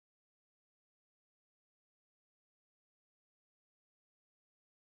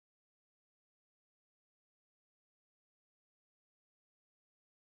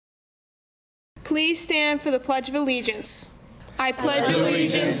Please stand for the Pledge of Allegiance. I pledge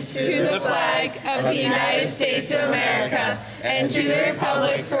allegiance to the flag of the United States of America and to the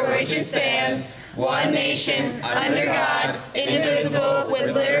republic for which it stands, one nation, under God, indivisible,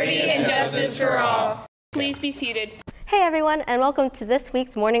 with liberty and justice for all. Please be seated. Hey everyone, and welcome to this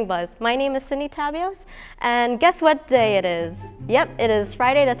week's Morning Buzz. My name is Cindy Tabios, and guess what day it is? Yep, it is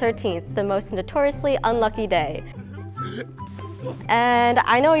Friday the 13th, the most notoriously unlucky day. And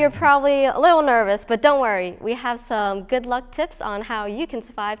I know you're probably a little nervous, but don't worry, we have some good luck tips on how you can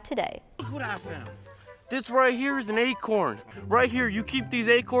survive today. Look what I found. This right here is an acorn. Right here, you keep these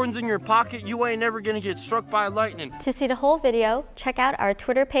acorns in your pocket, you ain't never gonna get struck by lightning. To see the whole video, check out our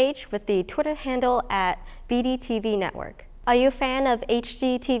Twitter page with the Twitter handle at BDTV Network. Are you a fan of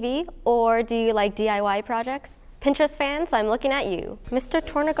HGTV, or do you like DIY projects? Pinterest fans, I'm looking at you. Mr.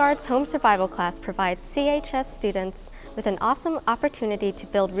 Tornegard's home survival class provides CHS students with an awesome opportunity to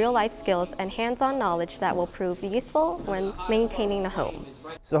build real-life skills and hands-on knowledge that will prove useful when maintaining the home.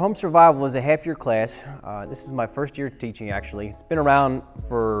 So home survival is a half-year class. This is my first year teaching, actually. It's been around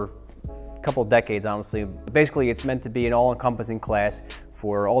for a couple of decades, honestly. Basically, it's meant to be an all-encompassing class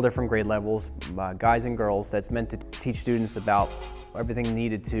for all different grade levels, guys and girls, that's meant to teach students about everything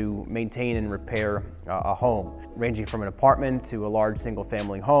needed to maintain and repair a home, ranging from an apartment to a large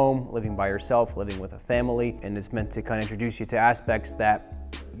single-family home, living by yourself, living with a family, and it's meant to kind of introduce you to aspects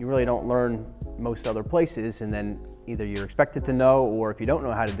that you really don't learn most other places, and then either you're expected to know, or if you don't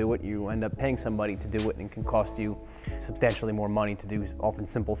know how to do it, you end up paying somebody to do it, and it can cost you substantially more money to do often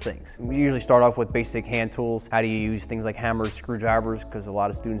simple things. We usually start off with basic hand tools. How do you use things like hammers, screwdrivers, because a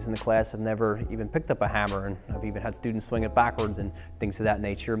lot of students in the class have never even picked up a hammer, and I've even had students swing it backwards and things of that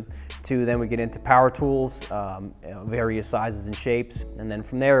nature. Then we get into power tools, various sizes and shapes, and then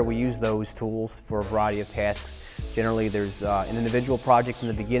from there we use those tools for a variety of tasks. Generally there's an individual project in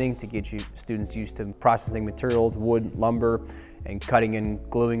the beginning to get students used to processing materials, wood, lumber, and cutting and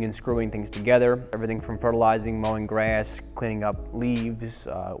gluing and screwing things together. Everything from fertilizing, mowing grass, cleaning up leaves,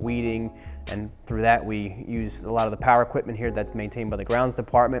 weeding, and through that we use a lot of the power equipment here that's maintained by the grounds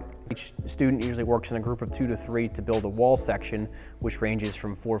department. Each student usually works in a group of 2 to 3 to build a wall section, which ranges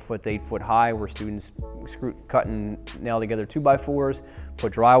from 4 foot to 8 foot high, where students cut and nail together 2x4s,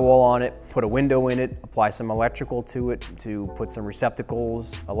 put drywall on it, put a window in it, apply some electrical to it to put some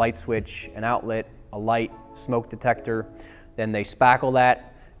receptacles, a light switch, an outlet, a light, smoke detector. Then they spackle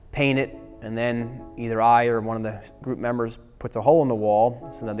that, paint it, and then either I or one of the group members puts a hole in the wall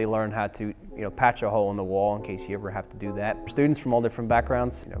so that they learn how to patch a hole in the wall in case you ever have to do that. Students from all different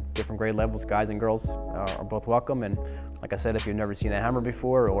backgrounds, different grade levels, guys and girls are both welcome. And like I said, if you've never seen a hammer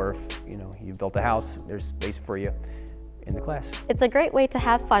before, or if you've built a house, there's space for you in the class. It's a great way to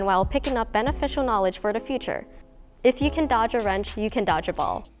have fun while picking up beneficial knowledge for the future. If you can dodge a wrench, you can dodge a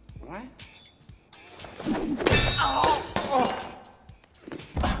ball. What?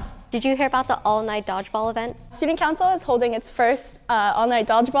 Did you hear about the all-night dodgeball event? Student Council is holding its first all-night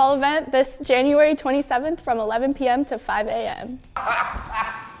dodgeball event this January 27th from 11 p.m. to 5 a.m.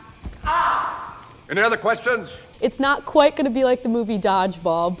 Any other questions? It's not quite going to be like the movie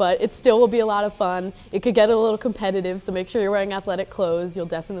Dodgeball, but it still will be a lot of fun. It could get a little competitive, so make sure you're wearing athletic clothes. You'll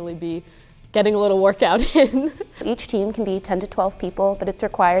definitely be getting a little workout in. Each team can be 10 to 12 people, but it's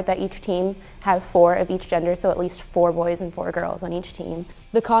required that each team have 4 of each gender, so at least 4 boys and 4 girls on each team.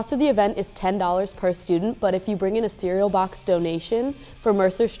 The cost of the event is $10 per student, but if you bring in a cereal box donation for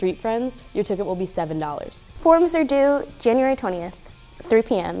Mercer Street Friends, your ticket will be $7. Forms are due January 20th, 3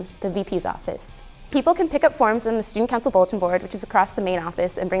 p.m., the VP's office. People can pick up forms in the Student Council bulletin board, which is across the main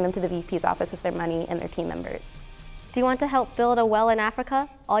office, and bring them to the VP's office with their money and their team members. Do you want to help build a well in Africa?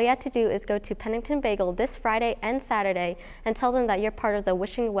 All you have to do is go to Pennington Bagel this Friday and Saturday and tell them that you're part of the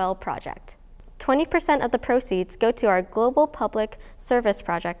Wishing Well project. 20% of the proceeds go to our Global Public Service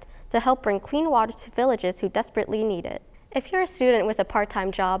project to help bring clean water to villages who desperately need it. If you're a student with a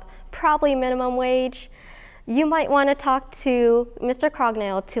part-time job, probably minimum wage, you might want to talk to Mr.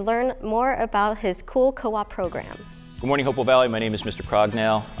 Crognale to learn more about his cool co-op program. Good morning, Hopewell Valley. My name is Mr.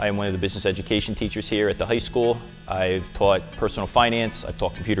 Crognale. I am one of the business education teachers here at the high school. I've taught personal finance, I've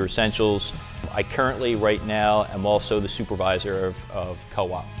taught computer essentials. I currently, right now, am also the supervisor of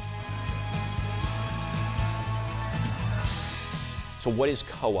co-op. So what is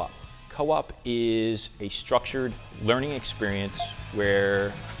co-op? Co-op is a structured learning experience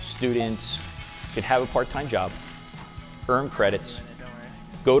where students can have a part-time job, earn credits,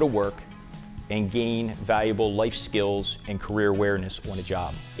 go to work, and gain valuable life skills and career awareness on a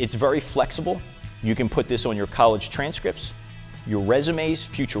job. It's very flexible. You can put this on your college transcripts, your resumes,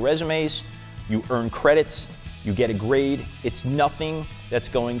 future resumes. You earn credits, You get a grade. It's nothing that's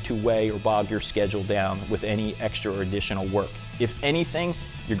going to weigh or bog your schedule down with any extra or additional work. If anything,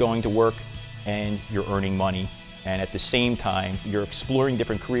 you're going to work and you're earning money, and at the same time, you're exploring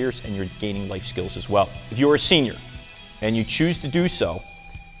different careers and you're gaining life skills as well. If you're a senior and you choose to do so,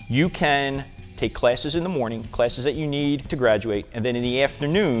 you can take classes in the morning, classes that you need to graduate, and then in the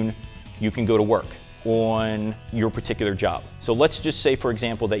afternoon, you can go to work on your particular job. So let's just say, for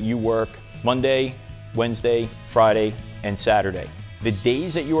example, that you work Monday, Wednesday, Friday, and Saturday. The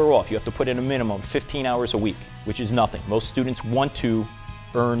days that you are off, you have to put in a minimum of 15 hours a week, which is nothing. Most students want to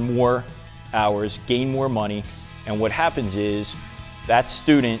earn more hours, gain more money, and what happens is that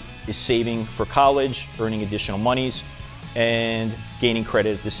student is saving for college, earning additional monies, and gaining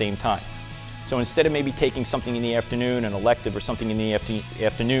credit at the same time. So instead of maybe taking something in the afternoon, an elective or something in the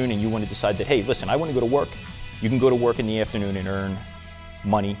afternoon, and you want to decide that, hey, listen, I want to go to work, you can go to work in the afternoon and earn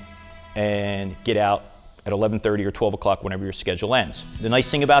money and get out at 11:30 or 12 o'clock whenever your schedule ends. The nice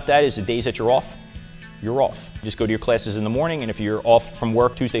thing about that is the days that you're off. Just go to your classes in the morning, and if you're off from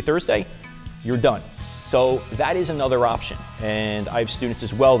work Tuesday, Thursday, you're done. So that is another option, and I have students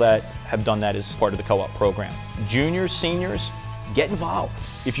as well that have done that as part of the co-op program. Juniors, seniors, get involved.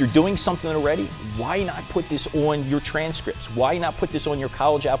 If you're doing something already, why not put this on your transcripts? Why not put this on your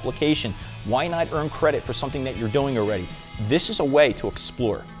college application? Why not earn credit for something that you're doing already? This is a way to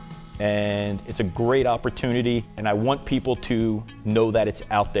explore, and it's a great opportunity, and I want people to know that it's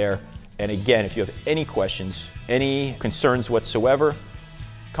out there. And again, if you have any questions, any concerns whatsoever,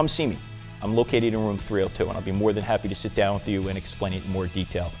 come see me. I'm located in room 302, and I'll be more than happy to sit down with you and explain it in more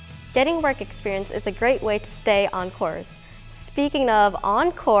detail. Getting work experience is a great way to stay on course. Speaking of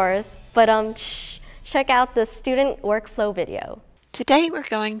on course, check out the student workflow video. Today we're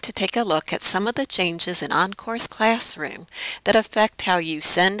going to take a look at some of the changes in OnCourse Classroom that affect how you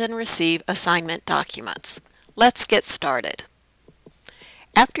send and receive assignment documents. Let's get started.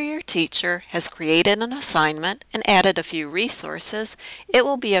 After your teacher has created an assignment and added a few resources, it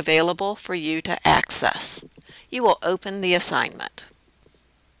will be available for you to access. You will open the assignment.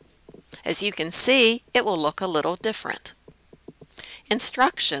 As you can see, it will look a little different.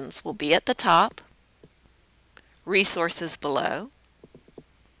 Instructions will be at the top, resources below,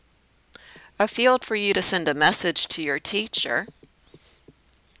 a field for you to send a message to your teacher,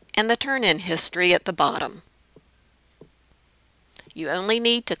 and the turn-in history at the bottom. You only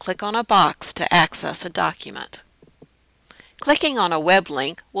need to click on a box to access a document. Clicking on a web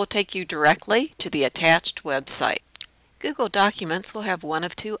link will take you directly to the attached website. Google Documents will have one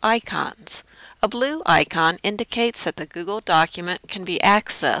of two icons. A blue icon indicates that the Google document can be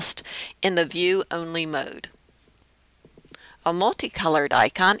accessed in the view-only mode. A multicolored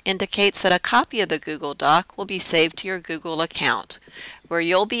icon indicates that a copy of the Google Doc will be saved to your Google account, where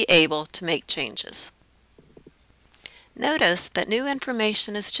you'll be able to make changes. Notice that new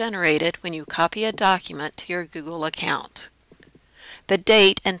information is generated when you copy a document to your Google account. The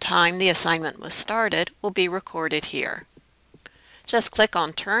date and time the assignment was started will be recorded here. Just click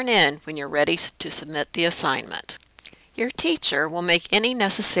on Turn In when you're ready to submit the assignment. Your teacher will make any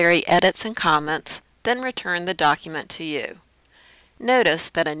necessary edits and comments, then return the document to you. Notice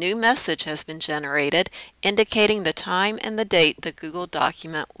that a new message has been generated indicating the time and the date the Google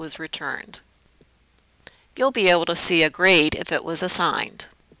document was returned. You'll be able to see a grade if it was assigned.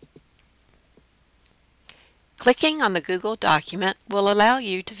 Clicking on the Google document will allow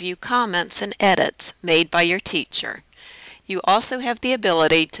you to view comments and edits made by your teacher. You also have the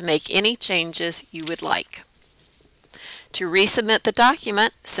ability to make any changes you would like. To resubmit the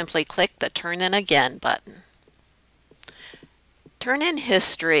document, simply click the Turn In Again button. Turn-in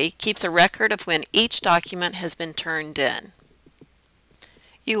history keeps a record of when each document has been turned in.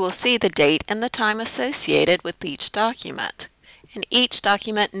 You will see the date and the time associated with each document, and each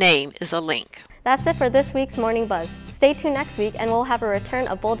document name is a link. That's it for this week's Morning Buzz. Stay tuned next week and we'll have a return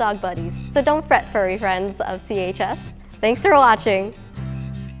of Bulldog Buddies. So don't fret, furry friends of CHS. Thanks for watching.